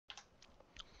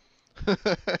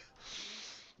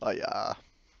Oh yeah.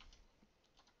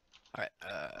 All right.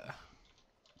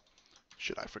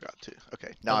 Shit, I forgot to.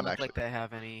 Okay, now Doesn't I'm look actually like they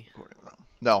have any recording wrong.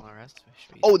 No. LRS.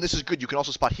 Should we Oh, and just... this is good. You can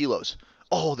also spot helos.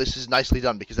 Oh, this is nicely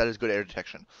done because that is good air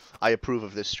detection. I approve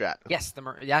of this strat. Yes,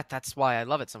 yeah, that's why I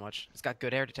love it so much. It's got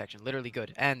good air detection, literally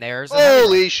good. And there's a heli ride.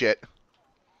 Holy shit.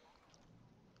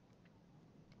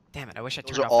 Damn it! I wish I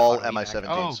Those turned are off the all auto evac.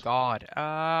 Oh Mi-17s. God.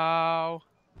 Oh.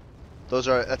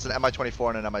 That's an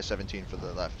Mi-24 and an Mi-17 for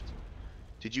the left.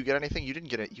 Did you get anything? You didn't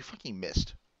get it. You fucking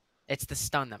missed. It's the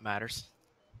stun that matters.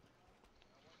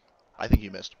 I think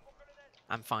you missed.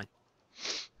 I'm fine.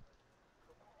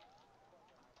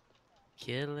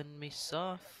 Killing me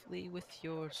softly with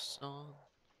your song.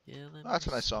 Killing Oh, that's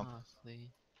me a nice song.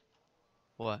 softly.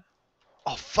 What?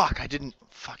 Oh fuck! I didn't.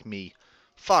 Fuck me.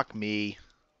 Fuck me.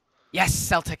 Yes,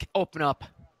 Celtic, open up.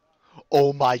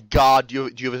 Oh my god. Do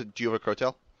you have a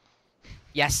Crotail?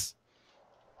 Yes.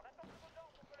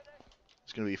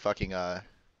 It's gonna be fucking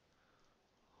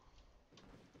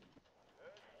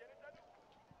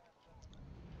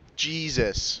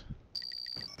Jesus.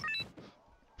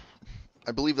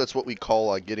 I believe that's what we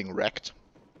call getting wrecked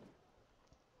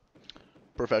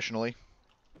professionally.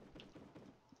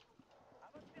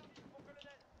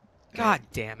 God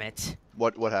damn it.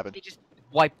 What happened? They just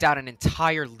wiped out an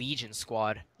entire Legion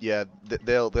squad. Yeah,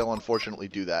 they'll unfortunately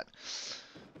do that.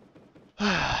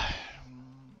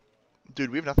 Dude,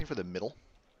 we have nothing for the middle.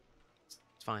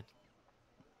 It's fine.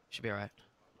 Should be alright.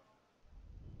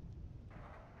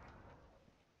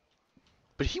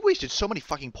 But he wasted so many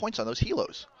fucking points on those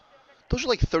helos. Those are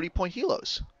like 30-point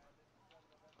helos.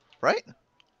 Right?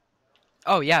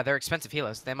 Oh yeah, they're expensive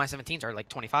helos. The Mi-17s are like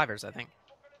 25ers, I think.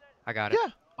 I got it.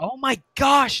 Yeah. Oh my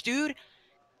gosh, dude!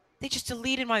 They just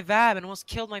deleted my VAB and almost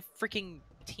killed my freaking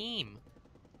team.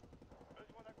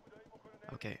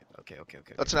 Okay.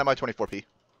 That's an Mi-24P.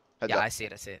 Yeah, I see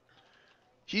it.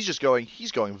 He's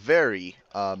going very,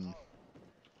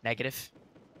 Negative.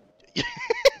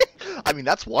 I mean,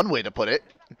 that's one way to put it.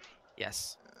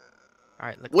 Yes.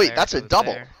 Alright, Leclerc Wait, that's a goes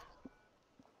double. there.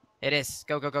 It is.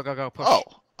 Go, push. Oh,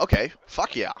 okay.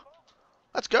 Fuck yeah.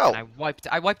 Let's go. And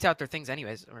I wiped out their things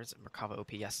anyways. Or is it Merkava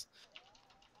OP? Yes.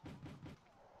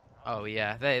 Oh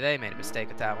yeah, they made a mistake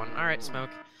with that one. Alright, Smoke.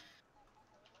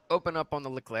 Open up on the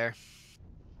Leclerc.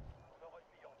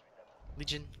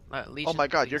 Legion, Oh my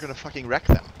god, please. you're gonna fucking wreck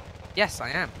them. Yes, I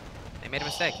am. They made a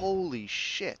mistake. Holy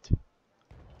shit.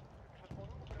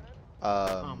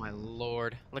 Oh my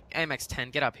lord. Look,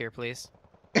 MX-10, get up here, please.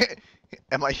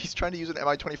 He's trying to use an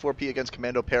Mi-24P against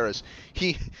Commando Paris.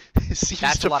 He seems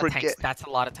That's to a lot forget. of tanks. That's a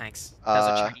lot of tanks.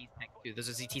 That's a Chinese tank too. Those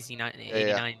are ZTC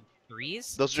 89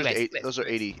 3s. Those are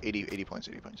 80 points.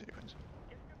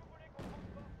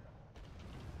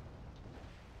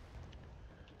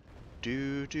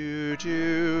 Do do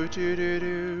do do do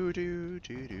do do do do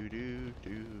do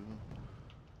do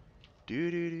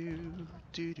do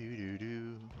do do do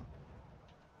do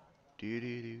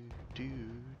do do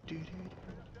do do.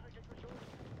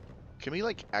 Can we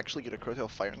like actually get a Crotail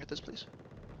firing at this, please?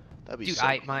 That'd be Dude, so.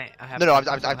 I have. No,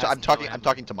 I'm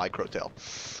talking to my Crotail,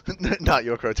 not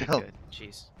your Crotail. Good.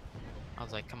 Jeez. I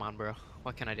was like, come on, bro.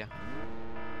 What can I do? I'm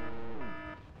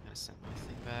gonna send my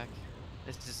thing back.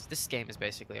 This game is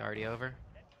basically already over.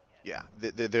 Yeah,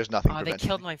 there's nothing. Oh, they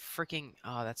killed my freaking.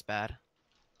 Oh, that's bad.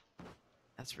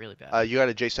 That's really bad. You got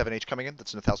a J7H coming in.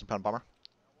 That's an 1,000-pound bomber.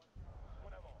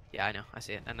 Yeah, I know. I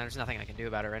see it, and there's nothing I can do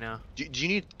about it right now. Do you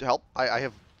need help? I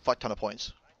have a fuck ton of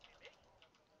points.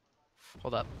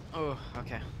 Hold up. Oh,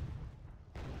 okay.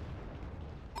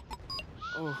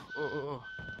 Oh.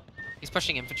 He's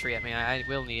pushing infantry at me. I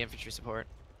will need infantry support.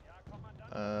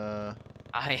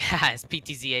 His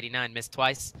PTZ-89 missed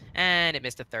twice, and it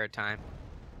missed a third time.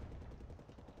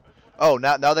 Oh,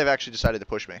 now they've actually decided to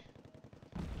push me.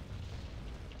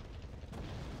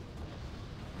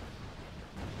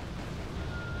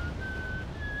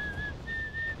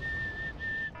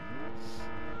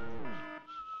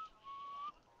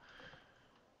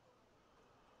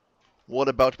 What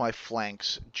about my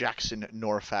flanks? Jackson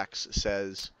Norfax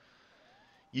says,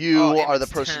 "You are the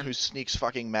person who sneaks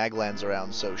fucking maglands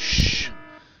around, so shh."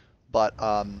 But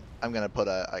I'm gonna put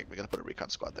a recon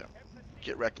squad there.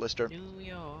 Get wrecked, Lister. New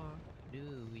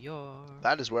York.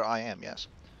 That is where I am. Yes.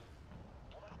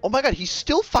 Oh my god, he's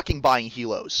still fucking buying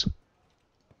helos.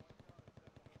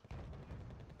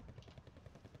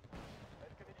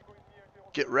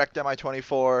 Get wrecked,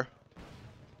 Mi-24.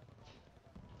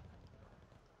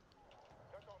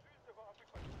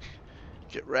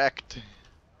 Get wrecked.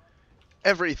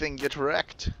 Everything get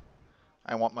wrecked.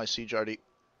 I want my siege arty.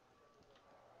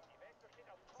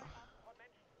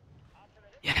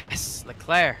 Yes,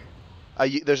 Leclerc.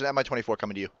 There's an Mi-24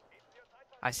 coming to you.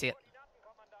 I see it.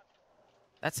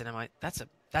 That's an That's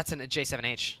an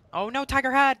J7H. Oh no,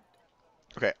 Tiger Hat.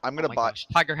 Okay, I'm Oh gonna my buy. gosh,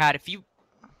 Tiger Hat. If you.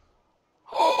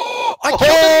 Oh, I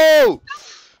killed him.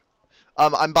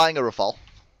 I'm buying a Rafale.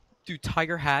 Dude,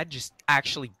 Tiger Hat just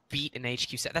actually beat an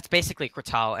HQ set. That's basically a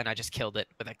Kratal, and I just killed it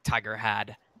with a Tiger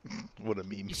Hat. What a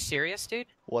meme. You serious, dude?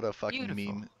 What a fucking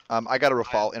Beautiful. meme. I got a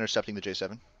Rafale intercepting the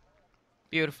J7.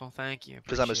 Beautiful, thank you.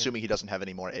 Because I'm assuming he doesn't have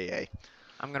any more AA.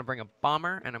 I'm gonna bring a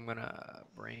bomber, and I'm gonna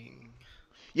bring.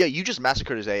 Yeah, you just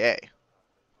massacred his AA.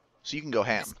 So you can go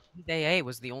ham. His AA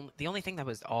was the only thing that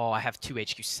was. Oh, I have 2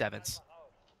 HQ7s.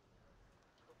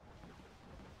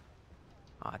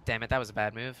 Aw, damn it, that was a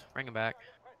bad move. Bring him back.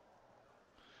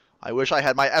 I wish I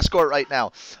had my escort right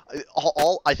now.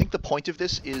 I think the point of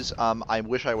this is I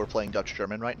wish I were playing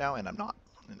Dutch-German right now, and I'm not.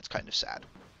 And it's kind of sad.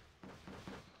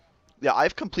 Yeah, I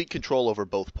have complete control over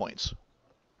both points.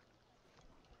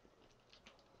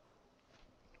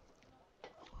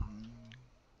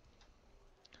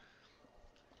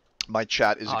 My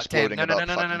chat is exploding damn. about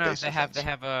fucking base defense. They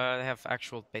have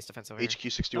actual base defense over here.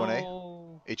 HQ61A?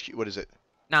 No. HQ, what is it?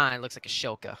 Nah, it looks like a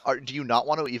Shilka. Do you not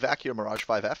want to evac your Mirage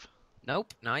 5F?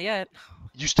 Nope, not yet.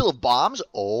 You still have bombs?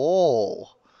 Oh,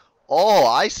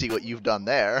 I see what you've done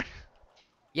there.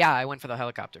 Yeah, I went for the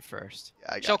helicopter first.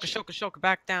 Yeah, I got Shilka,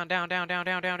 back down. Go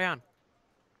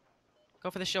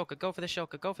for the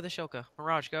Shilka.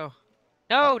 Mirage, go.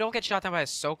 No, don't get shot down by a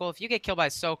Sokol. If you get killed by a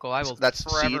Sokol, I will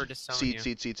forever disown you.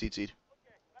 Seed.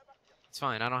 It's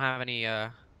fine. I don't have any.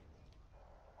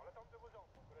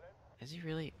 Is he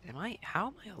really? How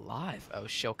am I alive? Oh,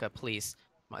 Shilka, please.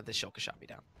 The Shilka shot me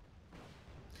down.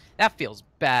 That feels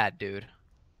bad, dude.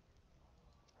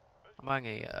 I'm buying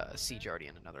a Siege Arty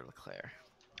and another Leclerc.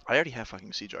 I already have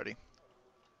fucking Siege Arty.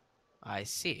 I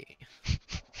see.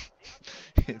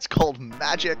 It's called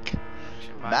Magic.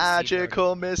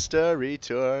 Magical mystery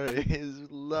tour is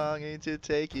longing to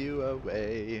take you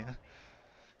away.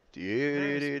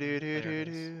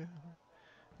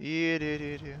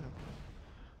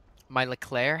 My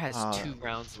Leclerc has 2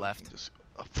 rounds left.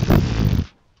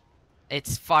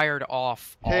 It's fired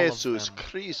off all Jesus of them.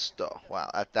 Cristo. Wow,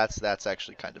 that's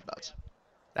actually kind of nuts.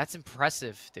 That's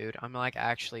impressive, dude. I'm like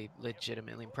actually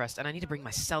legitimately impressed. And I need to bring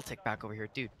my Celtic back over here.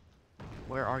 Dude,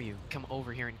 where are you? Come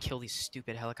over here and kill these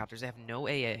stupid helicopters. They have no AA.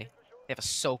 They have a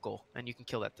Sokol, and you can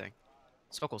kill that thing.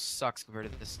 Sokol sucks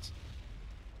compared to this.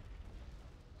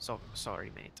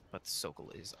 Sorry, mate, but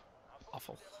Sokol is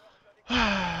awful.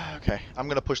 Okay, I'm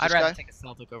gonna push this I'd rather guy. take a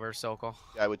Celtic over a Sokol.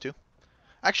 Yeah, I would too.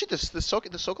 Actually, the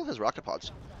Sokol has rocket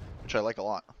pods, which I like a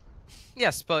lot.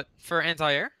 Yes, but for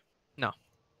anti-air, no.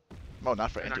 Oh,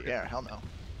 not for anti-air. Hell no.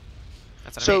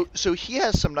 That's what I mean. So he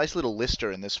has some nice little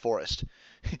Lister in this forest.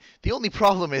 The only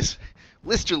problem is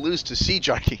Lister lose to Siege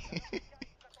Arty.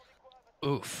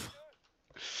 Oof.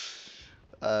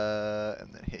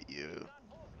 And then hit you.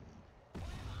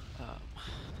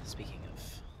 Speaking of,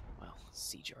 well,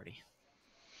 Siege Arty.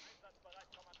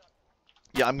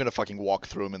 Yeah, I'm gonna fucking walk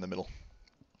through him in the middle.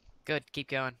 Good, keep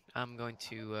going. I'm going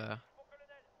to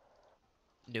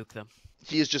nuke them.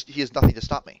 He has nothing to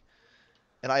stop me.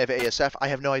 And I have ASF. I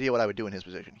have no idea what I would do in his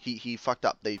position. He fucked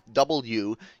up. They doubled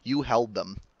you. You held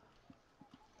them.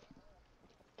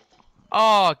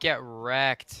 Oh, get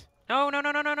wrecked. No.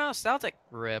 Celtic.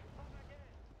 Rip.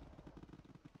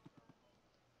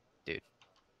 Dude.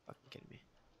 Fucking kidding me.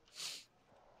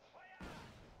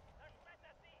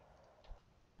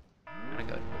 I'm gonna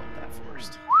go and blow up that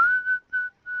first.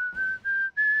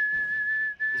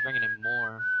 He's bringing in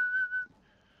more.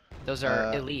 Those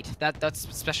are elite. That's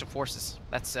special forces.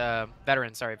 That's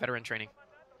veteran training.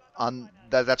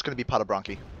 That's gonna be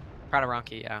Padabranki.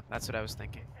 Pradaranki, yeah, that's what I was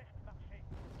thinking.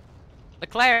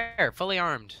 Leclerc, fully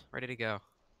armed, ready to go.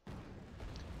 Do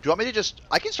you want me to just?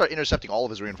 I can start intercepting all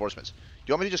of his reinforcements. Do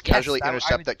you want me to just casually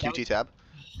intercept that QT tab?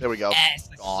 There we go. Yes,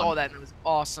 I saw that and it was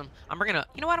awesome. I'm bringing a.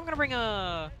 You know what? I'm gonna bring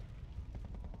a.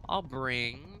 I'll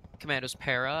bring Commandos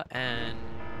Para and.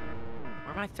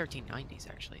 Where are my 1390s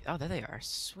actually? Oh, there they are.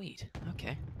 Sweet.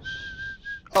 Okay.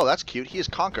 Oh, that's cute. He has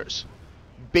Conkers.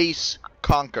 Base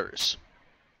Conkers.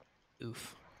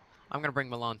 Oof. I'm gonna bring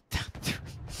Milan.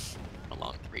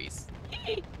 Milan 3s.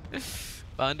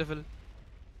 Wonderful.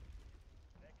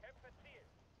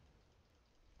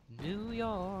 New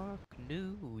York.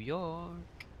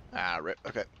 Ah, rip.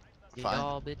 Okay. Fine. Fine.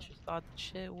 Y'all bitches thought that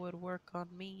shit would work on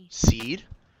me. Seed?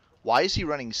 Why is he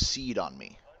running Seed on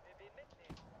me?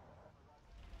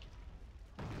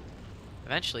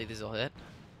 Eventually, these will hit.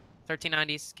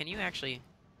 1390s. Can you actually...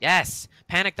 Yes!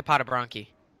 Panic the Padabranki.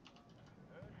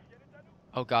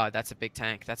 Oh god, that's a big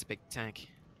tank. That's a big tank.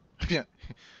 Yeah.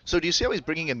 So do you see how he's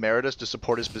bringing in Meritus to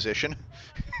support his position?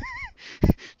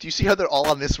 Do you see how they're all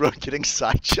on this road getting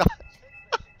side shot?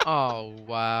 Oh,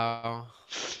 wow.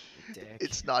 You dick.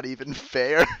 It's not even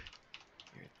fair.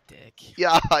 You're a dick.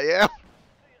 Yeah, I am.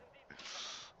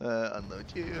 Unload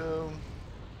you.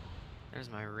 There's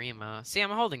my Rima. See, I'm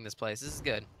holding this place. This is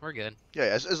good. We're good. Yeah,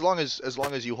 as long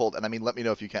as you hold, and I mean, let me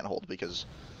know if you can't hold because.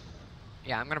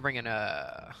 Yeah, I'm gonna bring in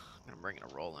a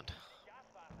Roland.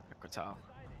 A Cortal.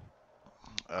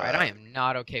 Alright, I am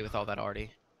not okay with all that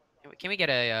already. Can we get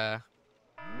a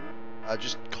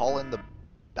just call in the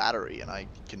battery and I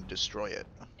can destroy it.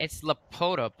 It's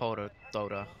Lapota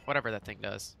Doda, whatever that thing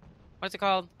does. What's it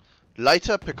called?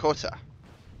 Laita Picota.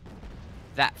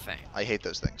 That thing. I hate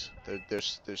those things. They're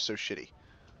so shitty.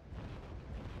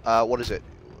 What is it?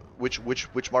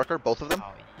 Which marker? Both of them?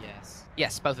 Oh yes.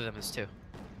 Yes, both of them is too.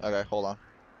 Okay, hold on.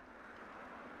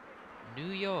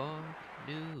 New York,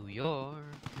 New York.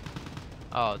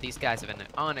 Oh, these guys have an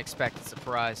unexpected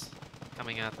surprise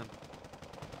coming at them.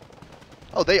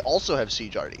 Oh, they also have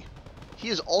siege arty. He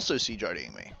is also siege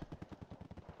artying me.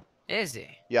 Is he?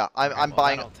 Yeah, I'm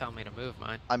buying. That'll tell me to move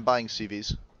mine. I'm buying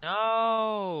CVs.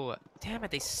 No! Damn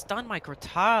it! They stunned my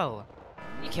Cortal.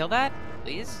 Can you kill that,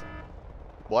 please?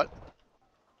 What?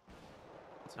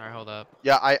 Sorry, hold up.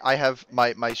 Yeah, I have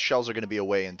my shells are gonna be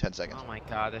away in 10 seconds. Oh my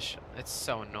god, it's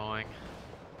so annoying.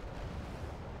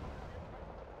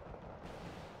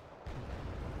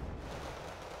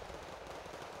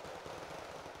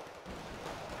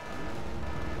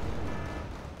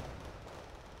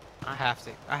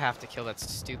 I have to kill that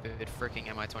stupid freaking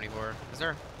Mi-24. Is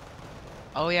there?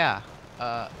 Oh yeah,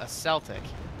 a Celtic.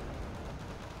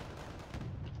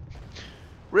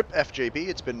 Rip FJB,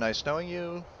 it's been nice knowing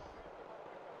you.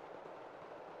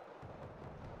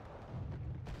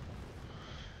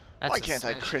 That's Why can't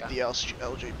I crit the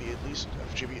LJB at least?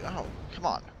 FJB, oh, come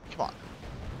on.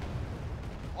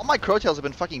 All my Crowtails have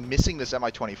been fucking missing this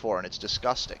Mi-24 and it's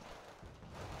disgusting.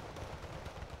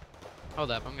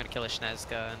 Hold up, I'm gonna kill a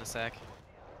Snezka in a sec.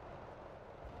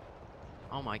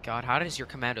 Oh my god, how does your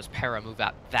Commando's para move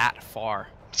out that far?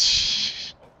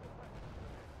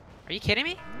 Are you kidding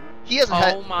me? He hasn't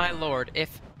had... Oh my lord,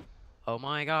 oh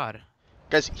my god.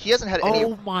 Guys, he hasn't had any...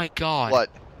 Oh my god. What?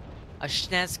 A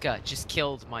Snezka just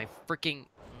killed my freaking...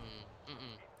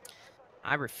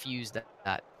 I refuse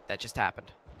that just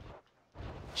happened.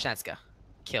 Snezka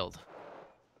killed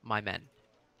my men.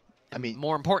 I mean...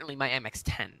 More importantly, my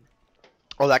MX-10.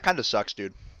 Oh, that kind of sucks,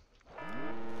 dude.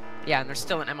 Yeah, and there's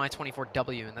still an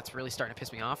Mi-24W, and that's really starting to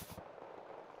piss me off.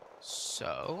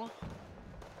 So...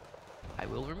 I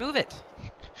will remove it.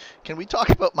 Can we talk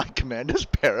about my commander's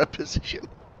para position?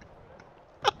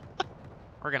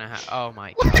 We're gonna have... Oh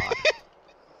my god.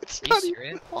 It's Are not you even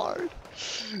serious? hard.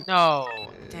 No,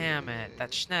 damn it.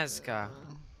 That Snezka.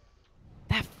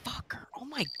 That fucker. Oh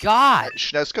my god.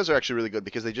 Snezkas are actually really good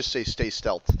because they just say stay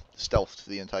stealthed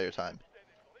the entire time.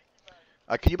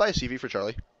 Can you buy a CV for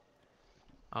Charlie?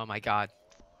 Oh my god.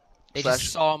 They Slash...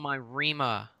 just saw my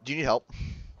Rima. Do you need help?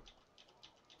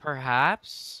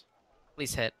 Perhaps?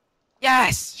 Please hit.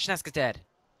 Yes! Snezka's dead.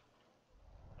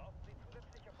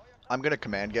 I'm gonna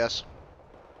command guess.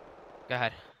 Go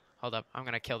ahead. Hold up. I'm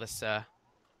gonna kill this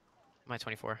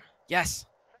Mi-24. Yes!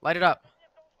 Light it up.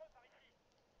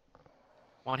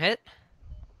 One hit.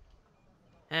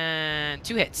 And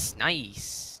 2 hits.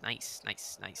 Nice. Nice,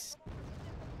 nice, nice.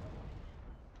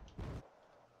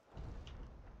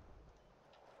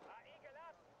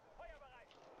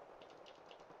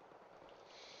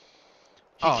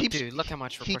 Dude, look how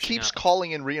much we're He pushing keeps up.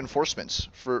 calling in reinforcements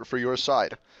for your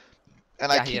side.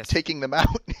 And Yeah, I keep taking them out.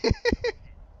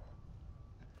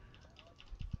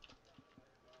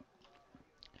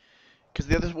 Because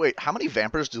the other... Wait, how many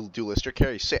Vampers do Lister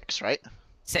carry? 6, right?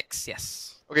 6,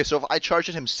 yes. Okay, so if I charge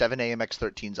at him 7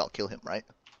 AMX-13s, I'll kill him, right?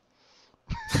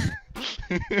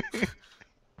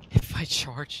 If I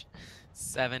charge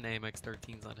 7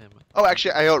 AMX-13s on him... Oh,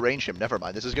 actually, I outrange him. Never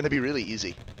mind. This is going to be really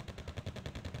easy.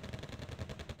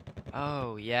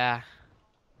 Oh, yeah.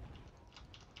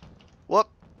 Whoop.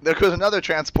 There goes another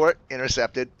transport.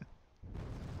 Intercepted.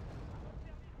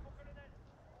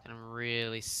 And I'm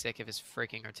really sick of his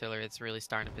freaking artillery. It's really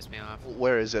starting to piss me off.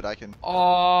 Where is it? I can...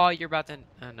 Oh, you're about to...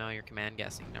 Oh, no, you're command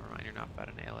guessing. Never mind. You're not about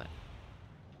to nail it.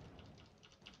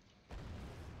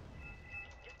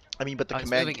 I mean, but the Oh,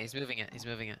 command... He's moving it. He's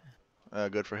moving it.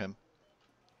 Good for him.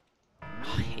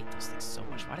 Oh, I hate those things so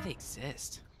much. Why do they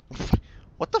exist?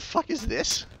 What the fuck is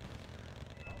this?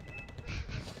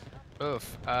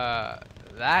 Oof.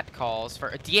 That calls for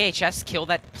a DHS. Kill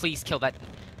that. Please kill that.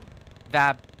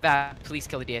 Vab. Please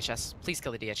kill the DHS. Please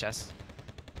kill the DHS.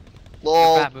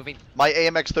 Lol. Fat moving. My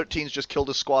AMX-13s just killed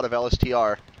a squad of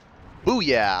LSTR.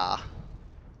 Booyah!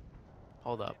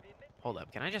 Hold up. Hold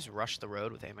up. Can I just rush the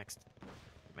road with AMX?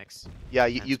 Yeah,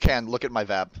 you can. Look at my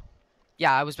VAB.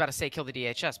 Yeah, I was about to say kill the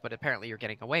DHS, but apparently you're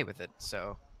getting away with it,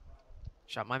 so...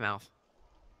 Shut my mouth.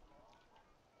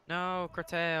 No,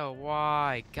 curtail.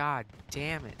 Why? God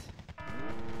damn it.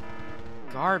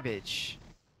 Garbage.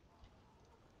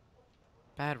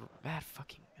 Bad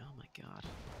fucking... Oh my god.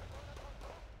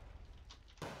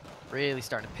 Really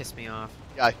starting to piss me off.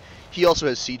 Yeah, he also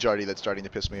has Siege Arty that's starting to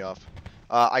piss me off.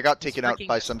 I got taken out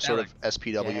by some sort of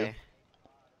SPW. Yay.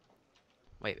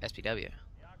 Wait, SPW?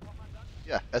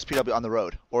 Yeah, SPW on the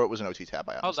road. Or it was an OT tab,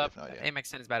 I honestly have no idea.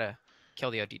 AMX-10 is about to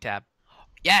kill the OD tab.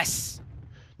 Yes!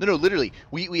 No, literally.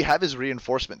 We have his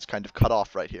reinforcements kind of cut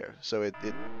off right here. So it...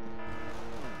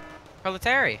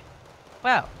 Proletary.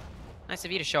 Well, nice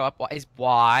of you to show up.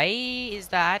 Why is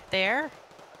that there?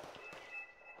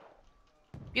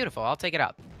 Beautiful. I'll take it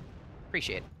up.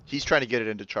 Appreciate it. He's trying to get it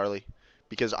into Charlie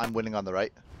because I'm winning on the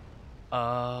right.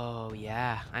 Oh,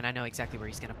 yeah. And I know exactly where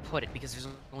he's going to put it because there's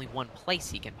only one place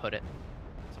he can put it.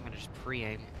 So I'm going to just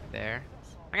pre-aim there.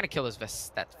 I'm going to kill that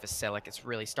Vasilic. It's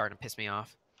really starting to piss me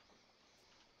off.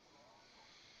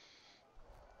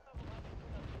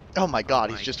 Oh my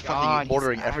god, he's just fucking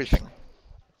mortaring everything.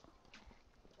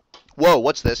 Whoa,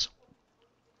 what's this?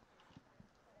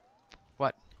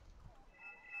 What?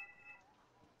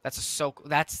 That's a Sokol.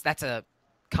 That's a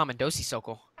Commandosi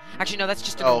Sokol. Actually, no, that's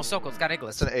just a normal Sokol. It's got Iglis.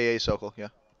 It's an AA Sokol, yeah.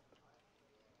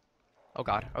 Oh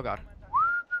god, oh god.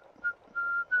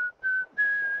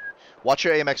 Watch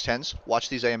your AMX-10s. Watch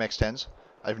these AMX-10s.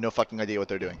 I have no fucking idea what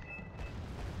they're doing.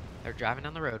 They're driving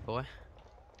down the road, boy.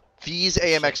 These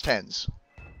AMX-10s.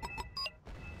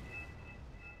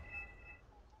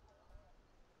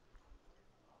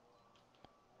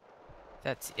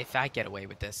 That's if I get away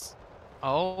with this.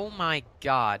 Oh my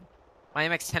god. My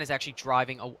MX-10 is actually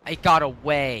driving. It got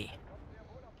away.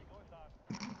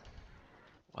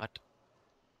 What?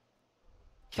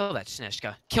 Kill that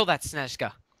Snezhka. Kill that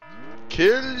Snezhka.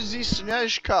 Kill the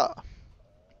Snezhka.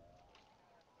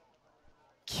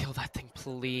 Kill that thing,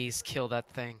 please. Kill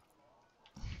that thing.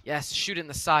 Yes, shoot it in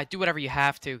the side. Do whatever you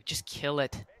have to. Just kill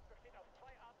it.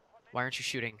 Why aren't you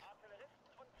shooting?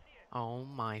 Oh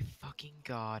my fucking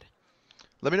god.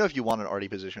 Let me know if you want an arty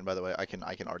position, by the way. I can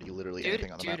arty literally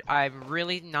anything on the map. Dude, I'm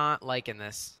really not liking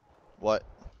this. What?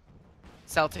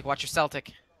 Celtic, watch your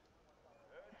Celtic.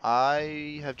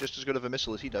 I have just as good of a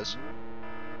missile as he does.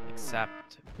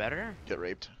 Except better? Get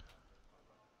raped.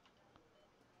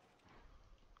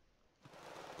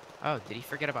 Oh, did he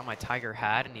forget about my Tiger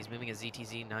hat and he's moving a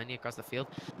ZTZ 90 across the field?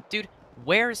 Dude,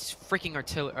 where's freaking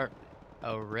artillery?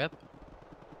 Oh, rip.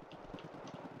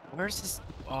 Where's this?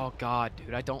 Oh god,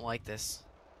 dude, I don't like this.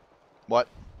 What?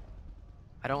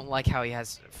 I don't like how he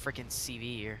has freaking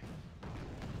CV here.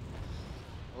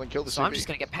 Well, then kill the So CV. I'm just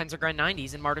gonna get Panzergrind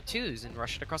 90s and Martyr 2s and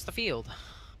rush it across the field.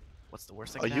 What's the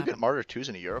worst that could you happen? get Martyr 2s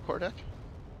in a Eurocore deck?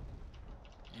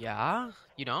 Yeah?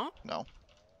 You don't? No.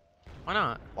 Why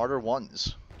not? Martyr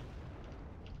 1s.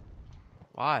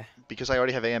 Why? Because I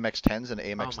already have AMX-10s and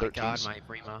AMX-13s. Oh my god, my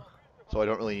Rima. So I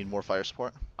don't really need more fire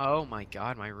support. Oh my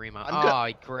god, my Rima.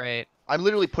 I'm Oh, great. I'm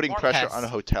literally putting More pressure pests. on a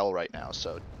hotel right now,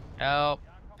 so... Oh,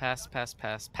 pass, pass,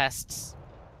 pass. Pests.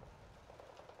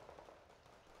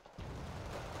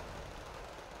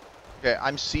 Okay,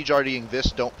 I'm siege artying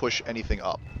this. Don't push anything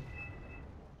up.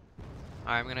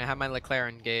 Alright, I'm gonna have my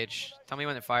Leclerc engage. Tell me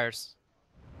when it fires.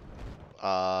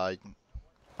 Uh...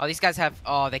 Oh, these guys have...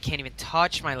 Oh, they can't even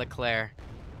touch my Leclerc.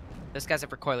 Those guys have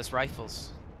recoilless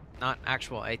rifles. Not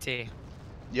actual AT.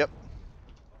 Yep.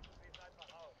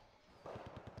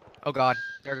 Oh god.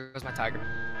 There goes my Tiger.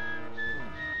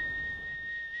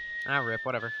 Ah, rip.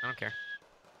 Whatever. I don't care.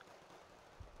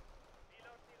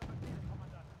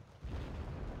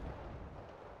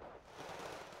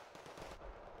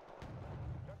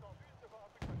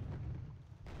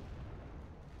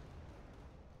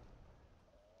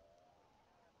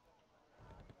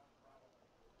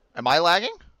 Am I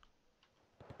lagging?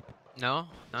 No,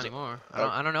 not So- anymore. oh.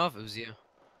 I don't know if it was you.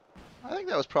 I think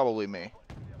that was probably me.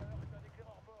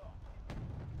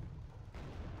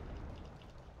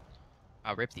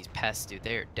 I'll rip these pests, dude.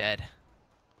 They are dead.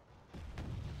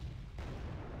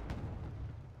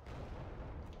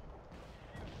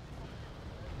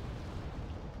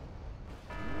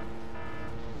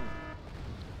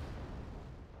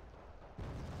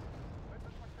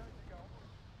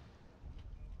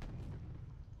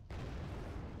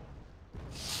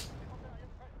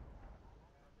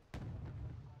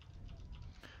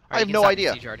 I have no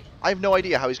idea. I have no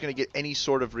idea how he's going to get any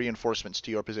sort of reinforcements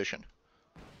to your position.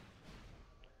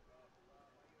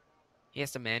 He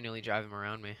has to manually drive him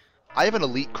around me. I have an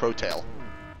elite crowtail.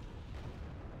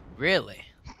 Really?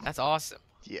 That's awesome.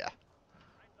 Yeah.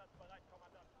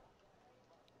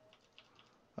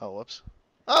 Oh, whoops.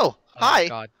 Oh, hi!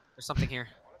 God. There's something here.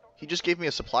 He just gave me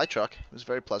a supply truck. It was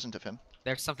very pleasant of him.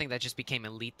 There's something that just became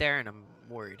elite there, and I'm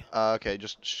worried. Okay,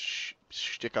 just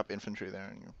stick up infantry there.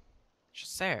 And you...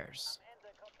 Chasseurs.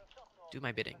 Do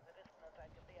my bidding.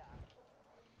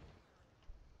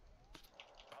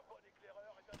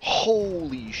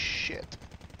 Holy shit.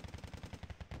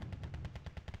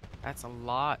 That's a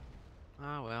lot.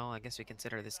 Oh, well, I guess we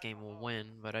consider this game will win,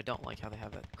 but I don't like how they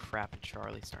have that crap in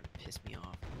Charlie starting to piss me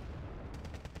off.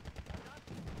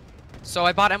 So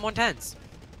I bought M110s.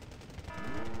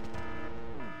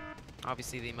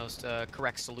 Obviously the most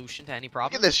correct solution to any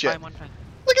problem. Look at this shit. M110.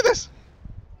 Look at this.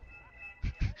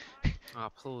 Oh,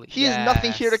 please. He has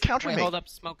nothing here to counter Wait, me. hold up.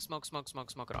 Smoke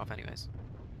it off anyways.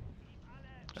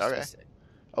 Just Okay.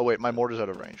 Oh, wait, my mortar's out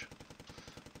of range.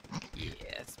 Yeah,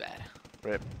 it's bad.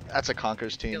 Right. That's a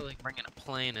Conquer's team. Still bringing a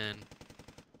plane in.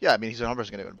 Yeah, I mean, he's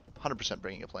 100%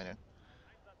 bringing a plane in.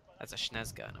 That's a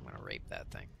Schnezga, and I'm going to rape that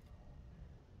thing.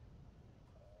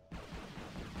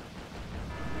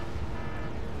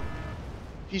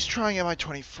 He's trying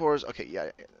Mi-24s. Okay,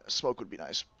 yeah, smoke would be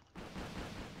nice.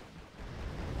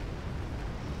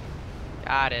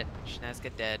 Got it.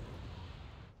 Schnezga dead.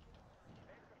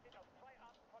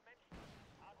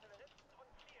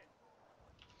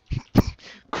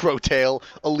 Crowtail,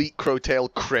 elite Crowtail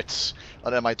crits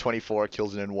on Mi-24,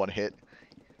 kills it in one hit.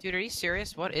 Dude, are you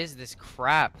serious? What is this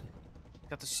crap?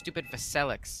 Got the stupid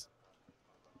Vaselix.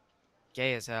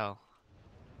 Gay as hell.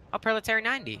 Oh, Proletary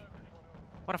 90.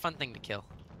 What a fun thing to kill.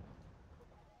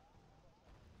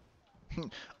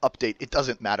 Update, it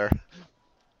doesn't matter.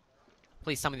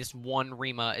 Please tell me this one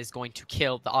Rima is going to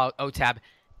kill the OTAB.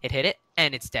 It hit it,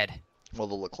 and it's dead. Well,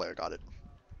 the Leclerc got it.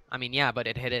 I mean, yeah, but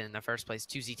it hit it in the first place.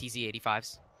 2 ZTZ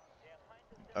 85s.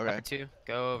 Okay. Upper 2,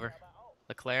 go over.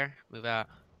 Leclerc, move out.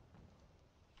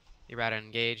 You're about to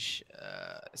engage.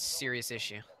 Serious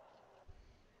issue.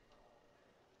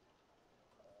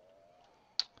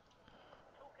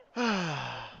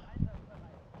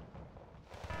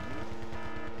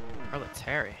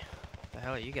 Proletary. What the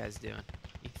hell are you guys doing?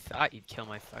 You thought you'd kill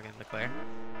my fucking Leclerc?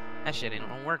 That shit ain't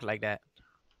gonna work like that.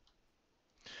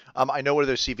 I know where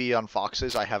their CV on Fox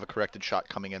is. I have a corrected shot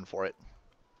coming in for it.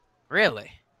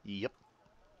 Really? Yep.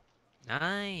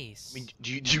 Nice. I mean,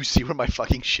 do you see where my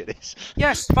fucking shit is?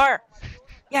 Yes, fire!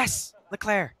 Yes,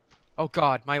 Leclerc. Oh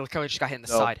god, my Leclerc just got hit in the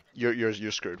side.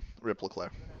 You're screwed. Rip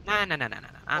Leclerc. Nah.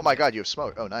 Oh my god, you have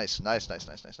smoke. Oh, nice.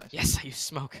 Yes, I use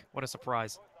smoke. What a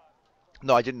surprise.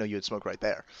 No, I didn't know you had smoke right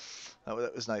there. That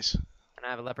was nice. And I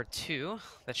have a Leopard 2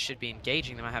 that should be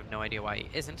engaging them. I have no idea why he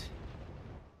isn't.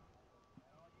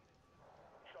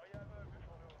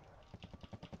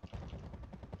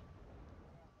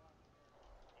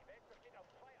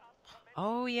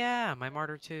 Oh yeah, my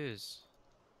Martyr 2s.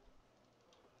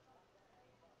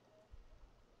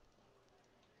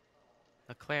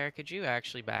 Leclerc, could you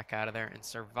actually back out of there and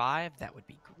survive? That would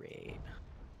be great.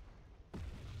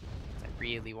 I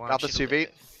really want Got the you to CV.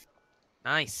 live.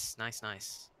 Nice.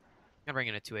 I'm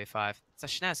bringing a 2A5. It's a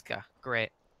Schnezka. Great.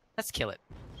 Let's kill it.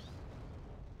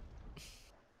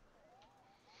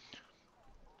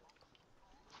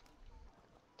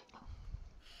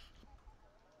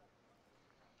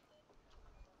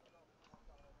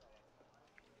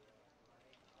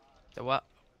 So what?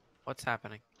 What's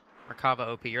happening? Merkava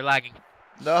OP, you're lagging.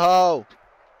 No!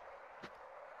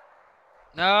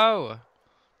 No!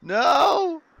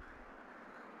 No!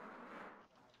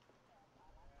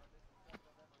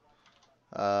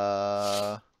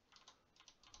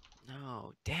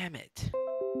 No, damn it.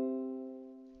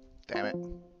 Damn it.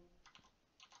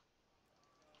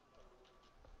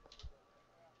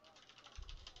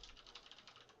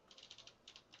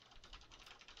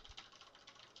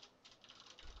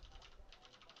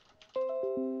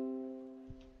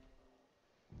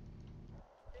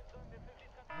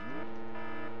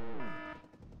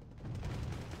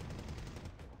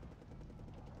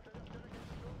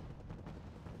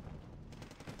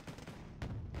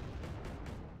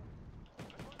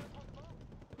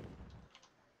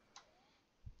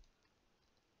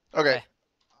 Okay.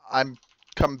 I'm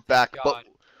coming back, but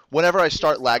whenever I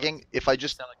start lagging, if I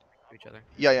just Each other.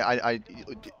 yeah, I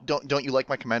don't you like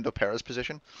my Commando Paras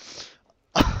position?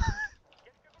 Oh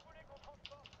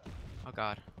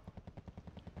god.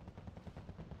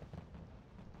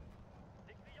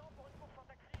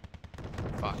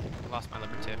 Fuck, I lost my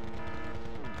Leopard 2.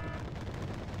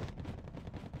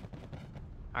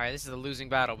 Alright, this is a losing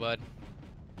battle, bud.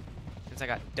 Since I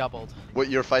got doubled. What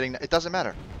you're fighting? It doesn't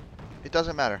matter. It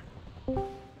doesn't matter.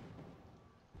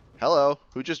 Hello.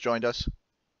 Who just joined us?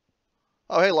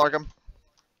 Oh, hey, Largum.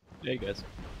 Hey guys.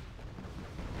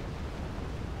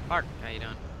 Mark, how you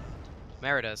doing?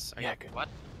 Meridas. Yeah, good. What?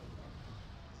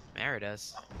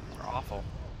 Meridas? They're awful.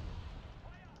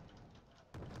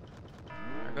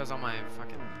 There goes all my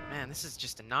fucking... Man, this is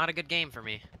just not a good game for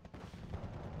me.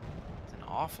 It's an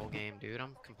awful game, dude.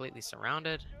 I'm completely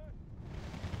surrounded.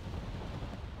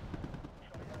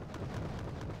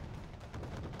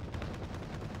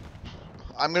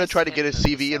 I'm gonna try to get a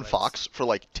CV in Fox for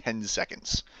like 10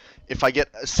 seconds. If I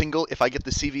get the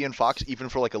CV in Fox even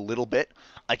for like a little bit,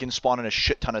 I can spawn in a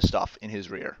shit ton of stuff in his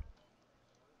rear.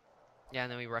 Yeah,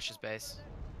 and then we rush his base.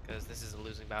 Because this is a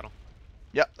losing battle.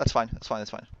 Yep, that's fine. That's fine. That's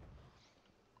fine.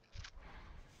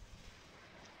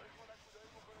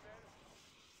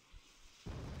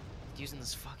 Using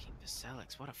this fucking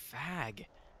Vasilix. What a fag.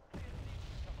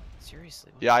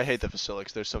 Seriously. Yeah, I hate the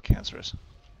Vasilics. They're so cancerous.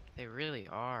 They really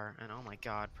are. And oh my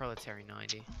god, Proletary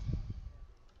 90.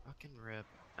 Fucking rip.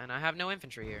 And I have no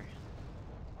infantry here.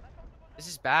 This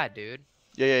is bad, dude.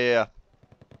 Yeah.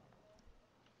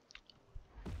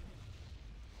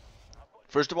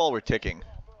 First of all, we're ticking.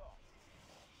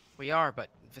 We are, but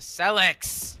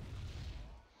Vasilix!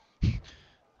 Oh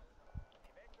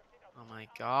my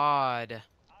god.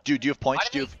 Dude, do you have points?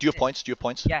 Do you have points? Do you have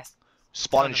points? Yes.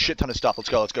 Spawn in a shit ton of stuff. Let's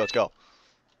go. Let's go. Let's go.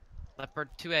 Leopard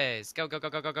 2As. Go, go, go,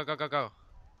 go, go, go, go, go, go.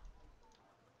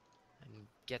 And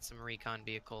get some recon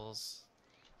vehicles.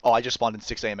 Oh, I just spawned in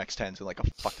 6 AMX-10s and like a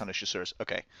fuck ton of chasseurs.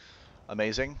 Okay.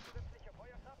 Amazing.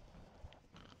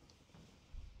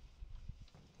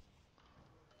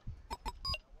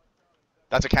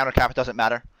 That's a counter cap. It doesn't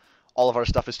matter. All of our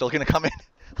stuff is still going to come in.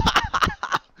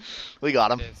 We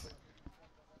got him.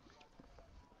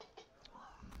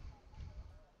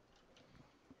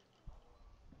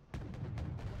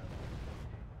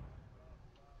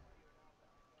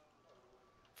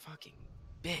 Fucking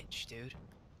bitch, dude.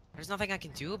 There's nothing I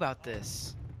can do about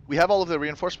this. We have all of the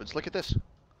reinforcements. Look at this.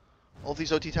 All of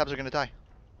these OT tabs are going to die.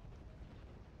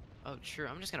 Oh, true.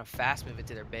 I'm just gonna fast move it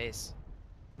to their base.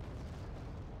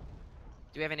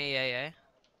 Do we have an AAA?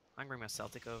 I can bring my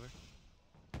Celtic over.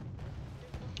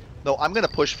 No, I'm going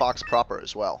to push Fox proper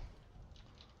as well.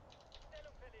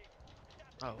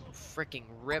 Oh, freaking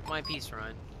rip my peace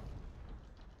run.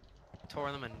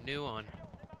 Tore them a new one.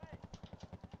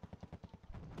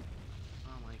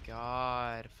 Oh my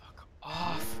god. Fuck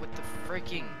off with the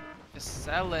freaking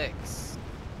Vasilix.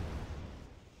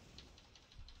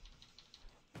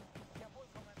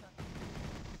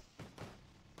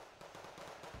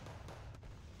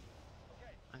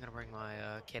 I'm gonna bring my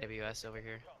KWS over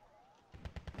here.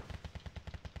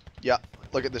 Yeah,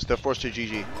 look at this. They're forced to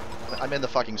GG. I'm in the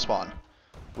fucking spawn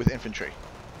with infantry.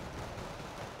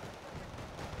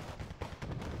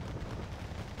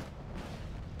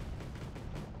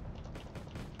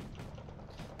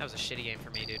 That was a shitty game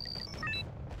for me, dude.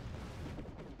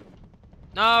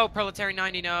 No, Proletary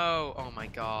 90, no! Oh my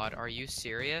god, are you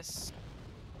serious?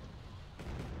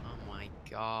 Oh my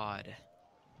god.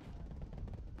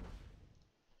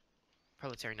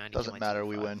 Proletary 90. Doesn't matter,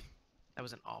 we win. That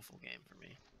was an awful game for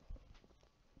me.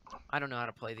 I don't know how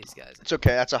to play these guys. It's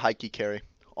okay, that's a high key carry.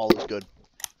 All is good.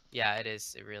 Yeah, it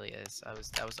is. It really is.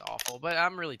 That was awful. But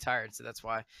I'm really tired, so that's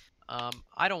why.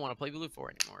 I don't want to play Blue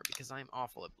 4 anymore because I'm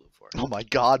awful at Blue 4. Oh my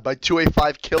god, my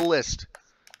 2A5 kill list.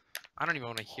 I don't even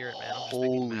want to hear it, man. I'm just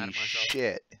Holy mad at myself.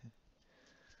 shit.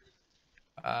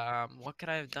 What could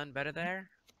I have done better there?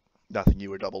 Nothing, you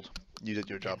were doubled. You did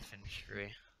your job.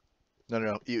 Infantry.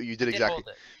 No. You did exactly.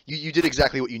 You did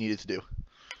exactly what you needed to do.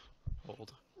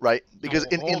 Hold. Right? Because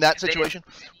No, in that situation,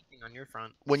 on your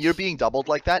front. when you're being doubled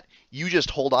like that, you just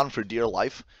hold on for dear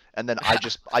life, and then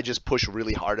I just push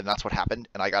really hard, and that's what happened,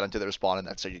 and I got into their spawn, and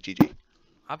that's GG.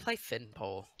 I'll play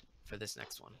Finpol for this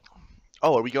next one.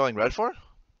 Oh, are we going red for?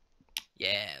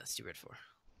 Yeah, let's do red 4.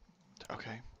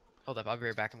 Okay. Hold up, I'll be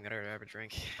right back. I'm gonna grab a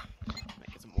drink.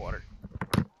 Might get some water.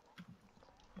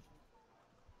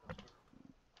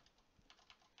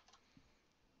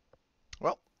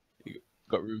 Well, You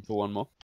got room for one more?